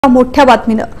मोठ्या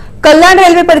बातमीनं कल्याण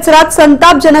रेल्वे परिसरात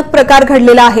संतापजनक प्रकार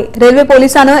घडलेला आहे। रेल्वे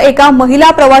पोलिसांनी एका महिला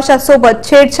प्रवाशासोबत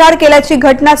छेडछाड केल्याची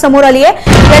घटना समोर आली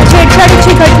आहे। या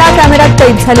छेडछाडीची घटना कॅमेऱ्यात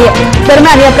कैद झाली आहे।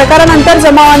 दरम्यान या प्रकारानंतर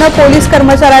जमावानं पोलीस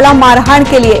कर्मचाऱ्याला मारहाण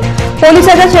केली आहे।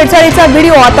 पोलिसांच्या छेडछाडीचा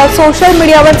व्हिडिओ आता सोशल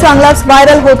मीडियावर चांगलाच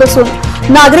व्हायरल होत असून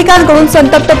नागरिकांकडून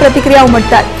संतप्त प्रतिक्रिया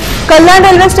उमटतात। कल्याण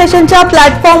रेल्वे स्टेशनच्या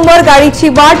प्लॅटफॉर्मवर गाडीची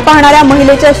वाट पाहणाऱ्या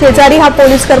महिलेच्या शेजारी हा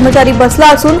पोलीस कर्मचारी बसला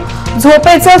असून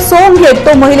झोपेचं सोंग घेत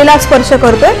तो महिलेला स्पर्श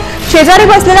करतोय। शेजारी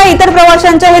बसलेल्या इतर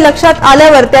प्रवाशांच्या हे लक्षात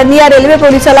आल्यावर त्यांनी या रेल्वे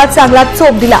पोलिसाला चांगला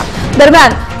चोप दिला।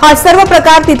 दरम्यान हा सर्व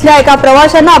प्रकार तिथल्या एका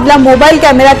प्रवाशानं आपल्या मोबाईल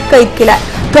कॅमेऱ्यात कैद केलाय।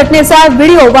 घटनेचा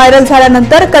व्हिडिओ व्हायरल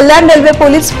झाल्यानंतर कल्याण रेल्वे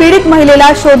पोलीस पीडित महिलेला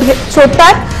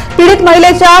शोधतात। पीडित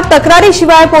महिलेच्या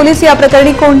तक्रारीशिवाय पोलीस या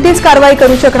प्रकरणी कोणतीच कारवाई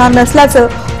करू शकणार नसल्याचं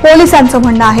पोलिसांचं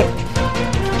म्हणणं आहे।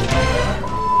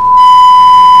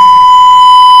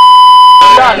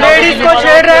 लेडीज को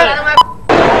छेड़ रहे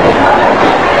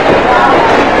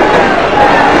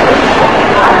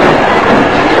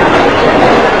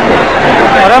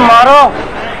अरे मारो,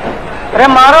 अरे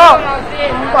मारो,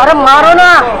 अरे मारो ना,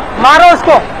 मारो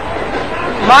उसको,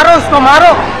 मारो उसको,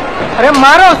 मारो, अरे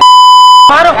मारो,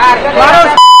 मारो, मारो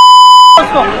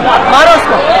उसको, मारो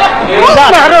उसको,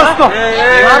 मारो उसको,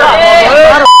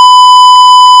 मारो,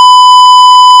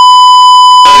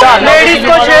 लेडीज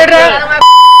को छेड़ रहे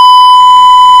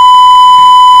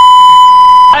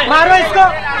मारो इसको,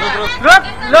 रोक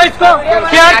लो इसको,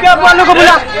 सीआरपीएफ वालों को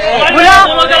बुला बुला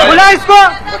बुला इसको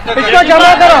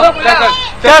जमा करो।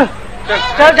 चल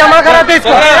चल जमा करा तो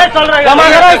इसको, जमा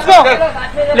करो इसको।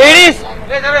 लेडीज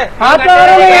हाथ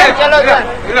पकड़ो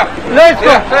लो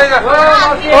इसको।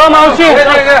 ओ मौसी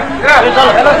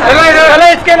चलो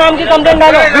इसके नाम की कंप्लेंट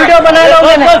डालो, वीडियो बना लो।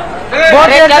 बहुत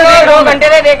देर से 2 घंटे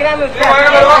से देख रहे हैं,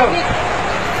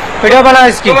 वीडियो बना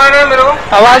इसकी,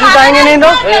 आवाज उठाएंगे नहीं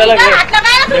तो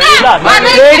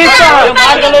लेडीज का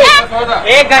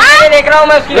 1 घंटे से देख रहा हूँ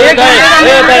मैं उसकी, 1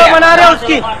 घंटे वीडियो बना रहे हैं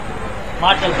उसकी।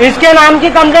 इसके नाम की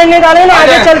कंप्लेंट नहीं डाले ना,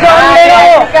 आगे चल के हम ले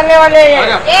रहे हो करने वाले हैं।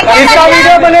 इसका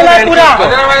वीडियो बनेगा पूरा।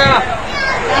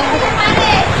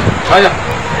 अरे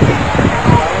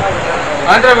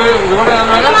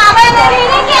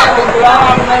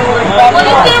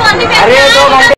 2 घंटे